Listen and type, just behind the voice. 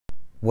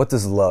What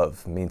does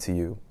love mean to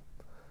you?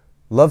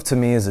 Love to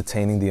me is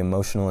attaining the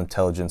emotional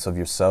intelligence of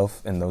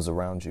yourself and those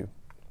around you.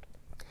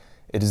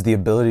 It is the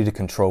ability to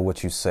control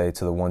what you say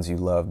to the ones you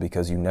love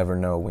because you never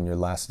know when your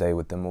last day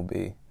with them will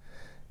be.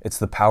 It's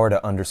the power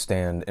to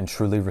understand and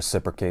truly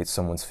reciprocate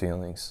someone's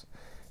feelings.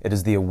 It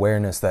is the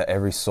awareness that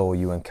every soul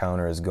you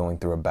encounter is going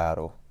through a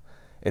battle.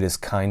 It is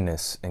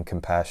kindness and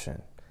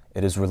compassion.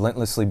 It is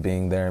relentlessly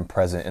being there and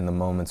present in the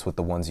moments with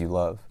the ones you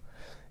love.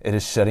 It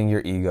is shedding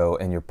your ego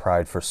and your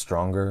pride for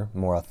stronger,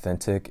 more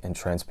authentic, and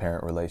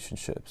transparent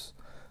relationships.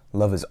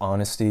 Love is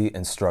honesty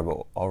and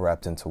struggle, all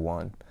wrapped into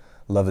one.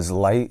 Love is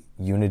light,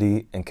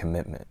 unity, and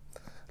commitment.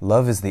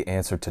 Love is the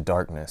answer to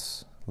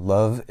darkness.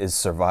 Love is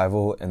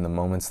survival in the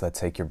moments that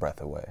take your breath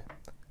away.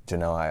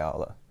 Janelle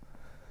Ayala.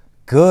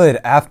 Good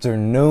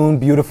afternoon,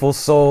 beautiful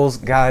souls.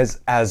 Guys,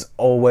 as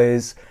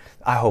always,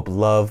 I hope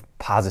love,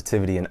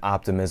 positivity, and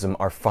optimism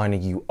are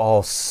finding you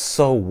all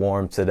so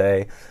warm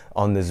today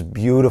on this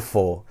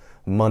beautiful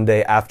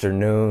Monday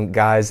afternoon.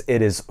 Guys,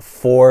 it is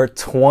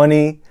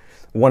 420,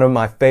 one of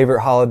my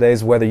favorite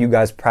holidays, whether you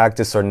guys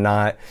practice or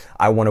not.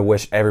 I want to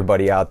wish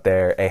everybody out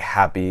there a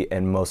happy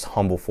and most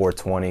humble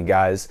 420,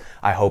 guys.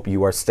 I hope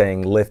you are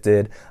staying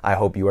lifted. I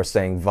hope you are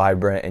staying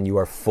vibrant and you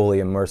are fully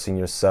immersing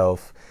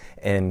yourself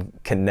and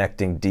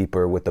connecting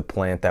deeper with the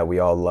plant that we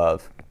all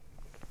love.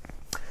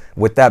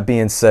 With that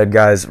being said,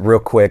 guys, real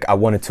quick, I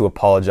wanted to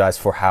apologize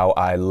for how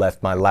I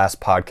left my last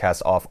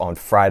podcast off on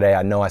Friday.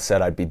 I know I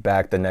said I'd be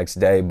back the next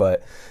day,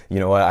 but you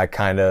know what? I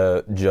kind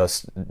of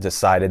just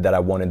decided that I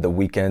wanted the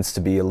weekends to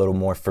be a little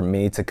more for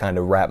me to kind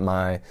of wrap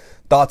my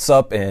thoughts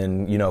up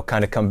and, you know,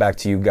 kind of come back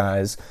to you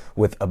guys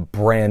with a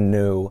brand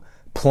new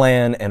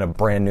plan and a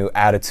brand new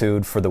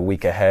attitude for the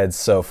week ahead.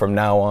 So from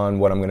now on,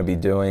 what I'm going to be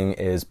doing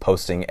is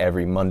posting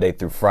every Monday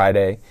through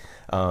Friday.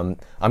 I'm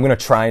going to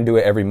try and do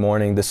it every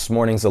morning. This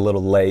morning's a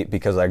little late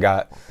because I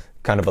got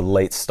kind of a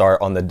late start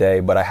on the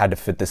day, but I had to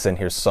fit this in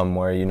here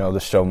somewhere. You know,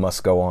 the show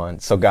must go on.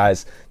 So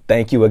guys,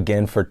 thank you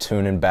again for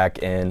tuning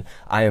back in.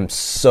 I am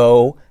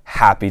so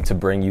happy to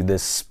bring you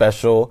this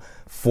special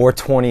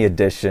 420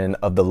 edition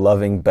of the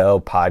Loving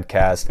Bell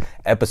podcast,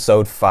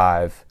 episode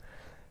 5,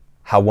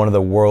 how one of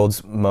the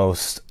world's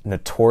most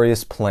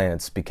notorious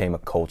plants became a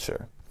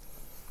culture.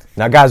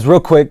 Now guys, real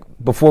quick,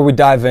 before we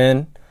dive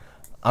in,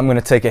 I'm going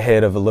to take a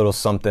hit of a little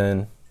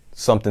something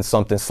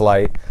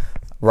slight.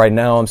 Right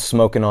now I'm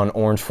smoking on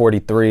Orange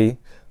 43,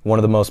 one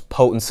of the most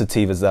potent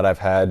sativas that I've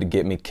had to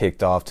get me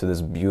kicked off to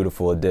this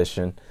beautiful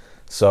addition.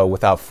 So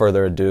without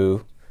further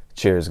ado,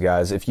 cheers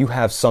guys. If you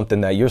have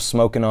something that you're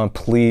smoking on,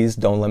 please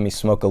don't let me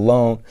smoke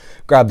alone.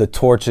 Grab the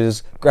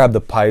torches, grab the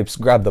pipes,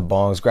 grab the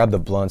bongs, grab the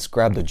blunts,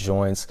 grab the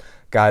joints.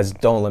 Guys,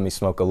 don't let me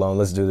smoke alone.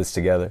 Let's do this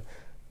together.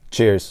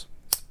 Cheers.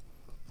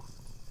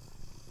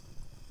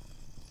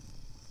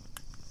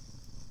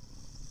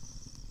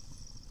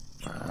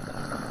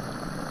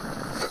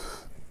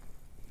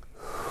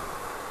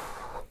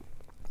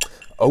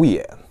 Oh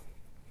yeah.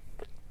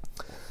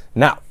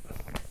 Now,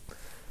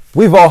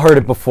 we've all heard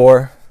it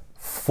before,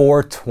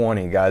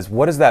 420, guys.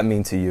 What does that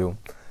mean to you?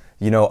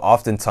 You know,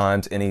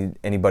 oftentimes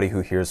anybody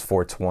who hears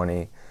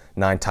 420,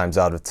 9 times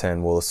out of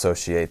 10 will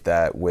associate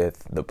that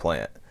with the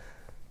plant,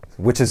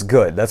 which is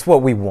good. That's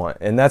what we want.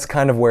 And that's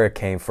kind of where it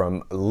came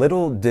from.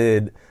 Little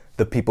did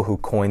the people who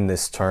coined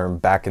this term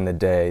back in the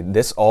day,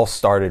 this all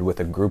started with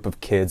a group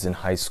of kids in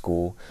high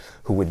school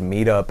who would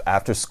meet up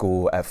after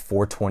school at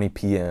 4:20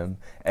 p.m.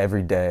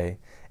 every day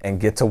and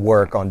get to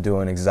work on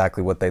doing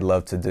exactly what they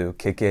love to do,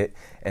 kick it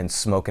and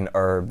smoke an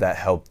herb that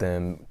helped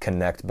them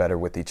connect better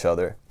with each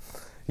other.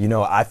 You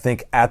know, I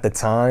think at the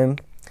time,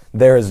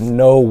 there is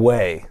no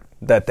way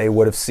that they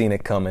would have seen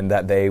it coming,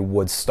 that they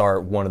would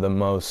start one of the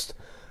most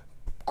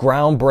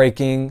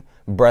groundbreaking,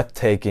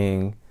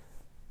 breathtaking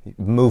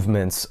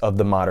movements of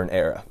the modern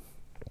era.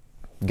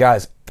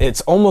 Guys,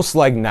 it's almost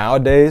like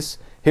nowadays,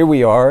 here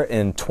we are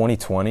in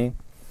 2020,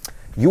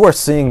 you are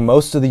seeing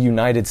most of the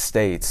United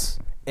States,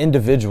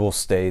 individual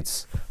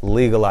states,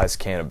 legalize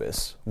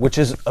cannabis, which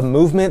is a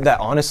movement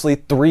that honestly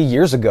 3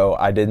 years ago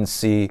I didn't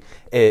see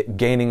it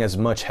gaining as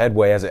much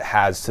headway as it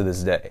has to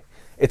this day.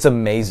 It's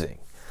amazing.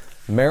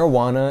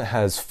 Marijuana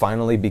has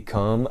finally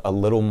become a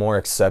little more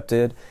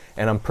accepted,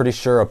 and I'm pretty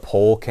sure a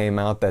poll came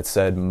out that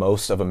said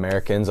most of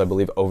Americans, I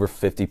believe over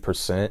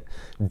 50%,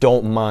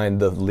 don't mind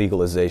the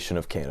legalization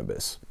of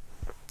cannabis.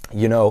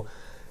 You know,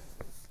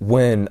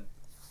 when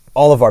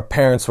all of our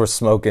parents were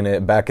smoking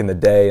it back in the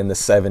day in the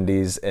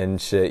 70s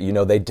and shit, you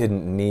know, they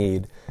didn't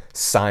need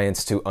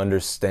science to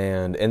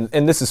understand.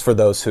 And this is for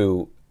those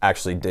who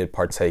actually did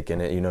partake in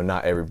it, you know,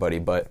 not everybody,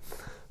 but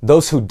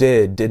those who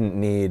didn't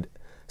need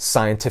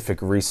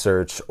scientific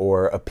research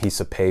or a piece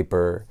of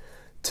paper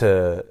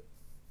to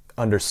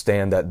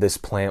understand that this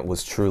plant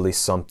was truly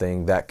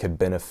something that could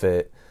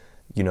benefit,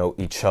 you know,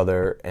 each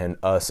other and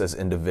us as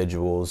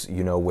individuals,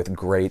 you know, with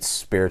great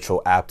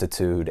spiritual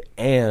aptitude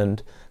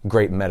and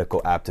great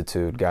medical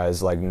aptitude,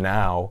 guys. Like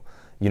now,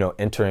 you know,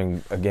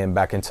 entering again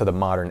back into the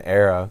modern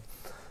era,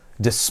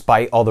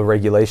 despite all the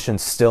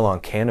regulations still on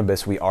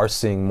cannabis, we are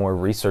seeing more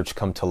research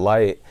come to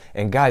light.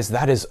 And guys,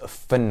 that is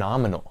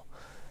phenomenal.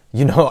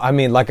 I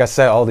mean, like I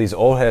said, all these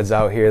old heads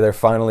out here, they're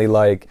finally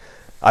like,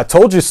 I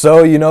told you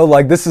so,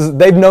 like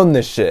they've known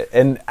this shit,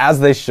 and as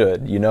they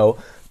should,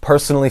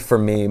 Personally, for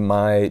me,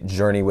 my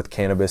journey with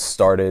cannabis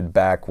started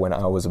back when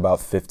I was about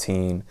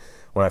 15,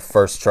 when I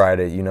first tried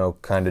it,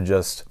 kind of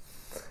just,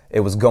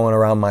 it was going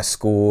around my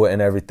school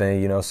and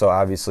everything, so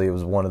obviously it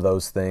was one of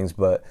those things,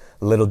 but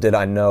little did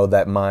I know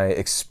that my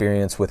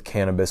experience with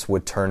cannabis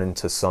would turn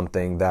into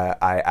something that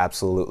I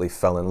absolutely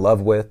fell in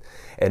love with,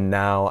 and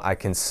now I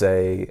can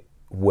say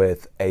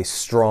with a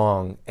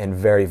strong and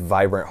very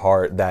vibrant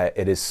heart that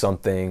it is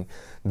something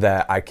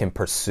that I can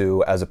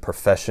pursue as a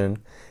profession,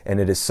 and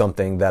it is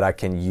something that I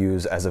can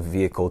use as a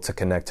vehicle to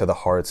connect to the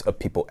hearts of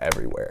people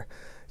everywhere.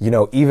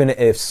 Even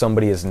if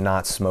somebody is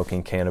not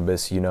smoking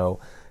cannabis,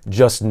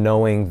 just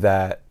knowing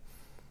that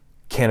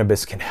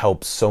cannabis can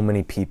help so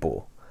many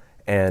people,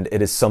 and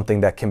it is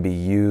something that can be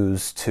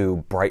used to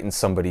brighten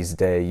somebody's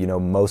day.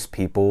 Most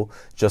people,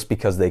 just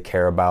because they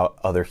care about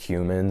other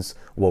humans,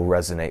 will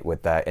resonate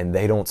with that, and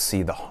they don't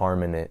see the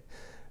harm in it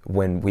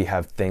when we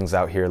have things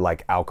out here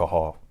like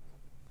alcohol,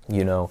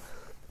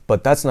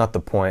 But that's not the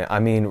point. I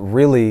mean,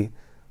 really,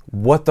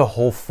 what the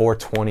whole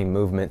 420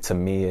 movement to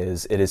me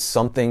is, it is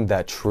something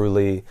that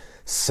truly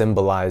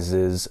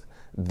symbolizes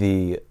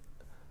the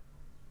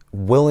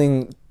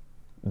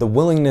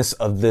willingness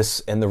of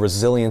this and the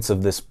resilience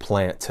of this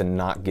plant to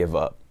not give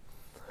up.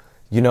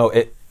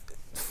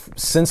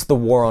 Since the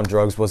war on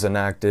drugs was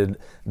enacted,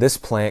 this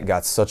plant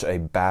got such a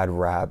bad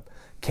rap.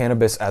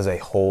 Cannabis as a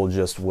whole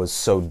just was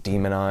so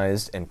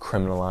demonized and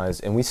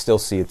criminalized, and we still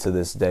see it to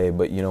this day.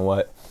 But you know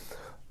what?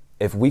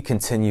 If we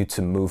continue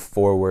to move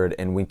forward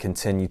and we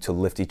continue to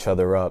lift each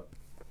other up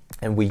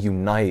and we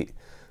unite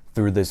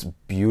through this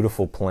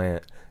beautiful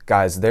plant,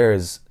 guys, there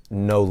is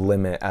no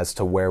limit as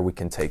to where we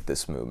can take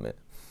this movement.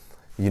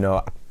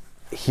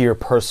 Here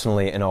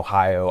personally in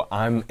Ohio,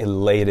 I'm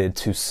elated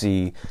to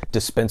see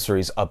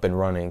dispensaries up and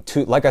running.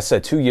 Like I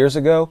said, 2 years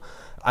ago,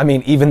 I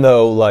mean, even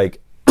though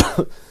like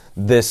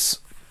this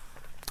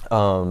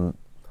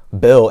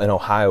bill in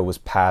Ohio was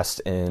passed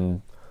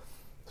in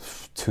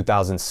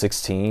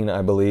 2016,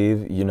 I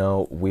believe,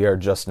 we are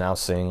just now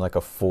seeing like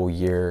a full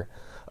year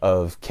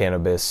of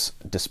cannabis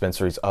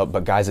dispensaries up.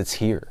 But guys, it's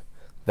here.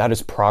 That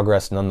is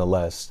progress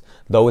nonetheless.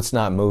 Though it's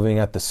not moving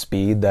at the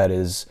speed that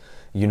is,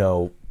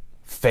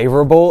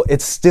 favorable,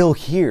 it's still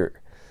here.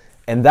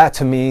 And that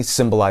to me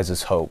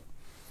symbolizes hope.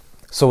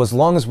 So as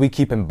long as we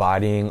keep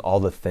embodying all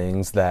the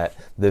things that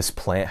this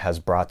plant has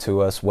brought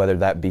to us, whether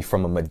that be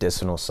from a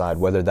medicinal side,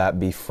 whether that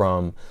be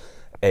from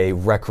a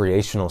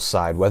recreational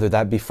side, whether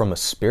that be from a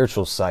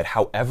spiritual side,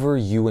 however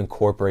you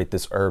incorporate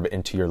this herb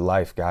into your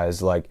life,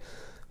 guys, like,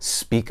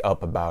 speak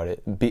up about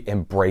it,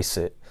 embrace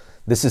it.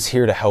 This is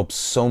here to help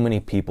so many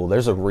people.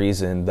 There's a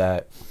reason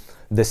that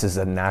this is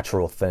a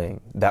natural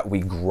thing, that we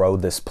grow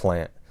this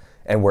plant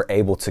and we're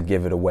able to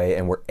give it away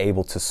and we're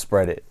able to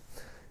spread it.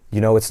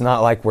 It's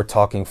not like we're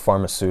talking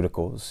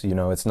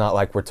pharmaceuticals. It's not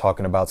like we're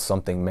talking about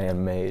something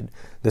man-made.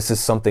 This is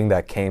something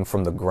that came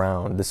from the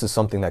ground. This is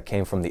something that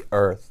came from the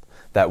earth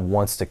that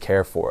wants to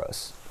care for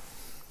us.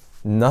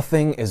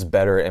 Nothing is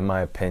better, in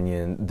my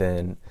opinion,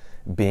 than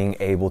being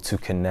able to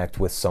connect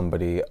with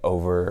somebody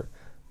over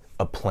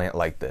a plant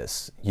like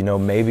this.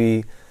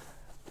 Maybe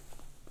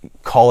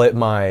call it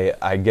my,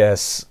 I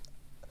guess,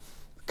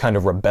 kind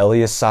of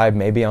rebellious side.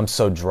 Maybe I'm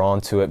so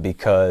drawn to it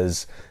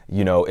because,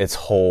 its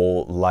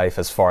whole life,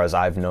 as far as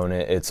I've known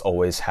it, it's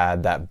always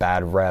had that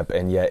bad rep,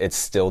 and yet it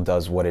still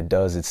does what it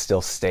does. It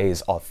still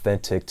stays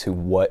authentic to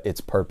what its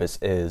purpose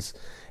is.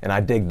 And I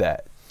dig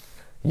that.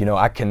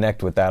 I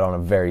connect with that on a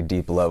very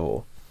deep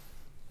level.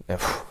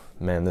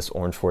 Man, this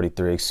Orange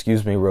 43.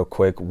 Excuse me real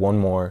quick. One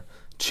more.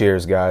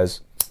 Cheers,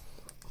 guys.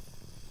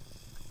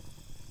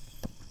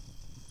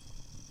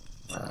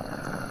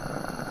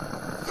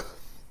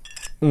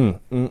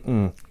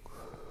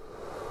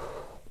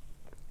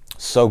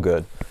 So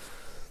good.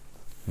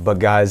 But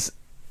guys,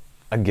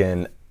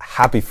 again,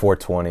 happy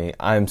 420.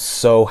 I'm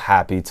so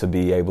happy to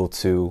be able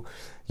to,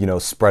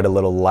 spread a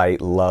little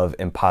light, love,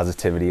 and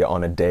positivity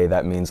on a day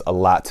that means a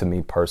lot to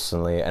me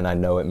personally, and I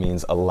know it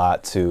means a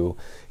lot to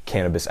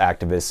cannabis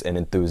activists and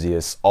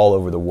enthusiasts all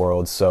over the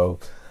world. So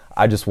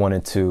I just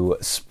wanted to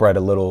spread a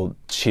little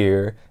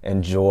cheer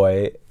and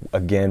joy.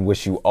 Again,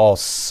 wish you all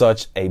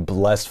such a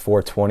blessed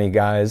 420,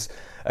 guys.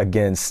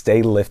 Again,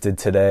 stay lifted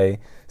today.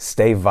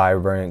 Stay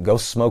vibrant. Go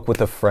smoke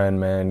with a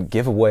friend, man.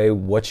 Give away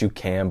what you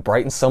can.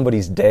 Brighten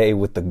somebody's day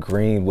with the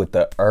green, with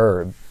the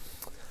herb.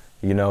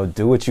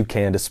 Do what you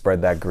can to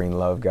spread that green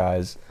love,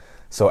 guys.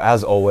 So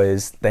as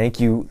always, thank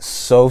you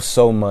so,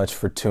 so much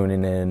for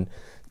tuning in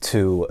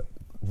to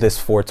this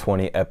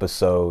 420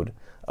 episode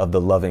of The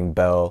Loving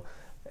Bell.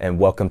 And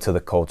welcome to the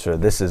culture.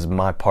 This is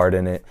my part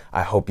in it.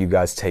 I hope you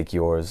guys take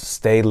yours.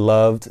 Stay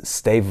loved,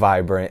 stay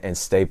vibrant, and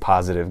stay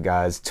positive,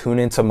 guys. Tune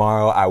in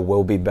tomorrow. I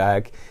will be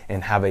back,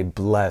 and have a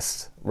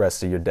blessed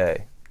rest of your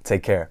day.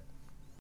 Take care.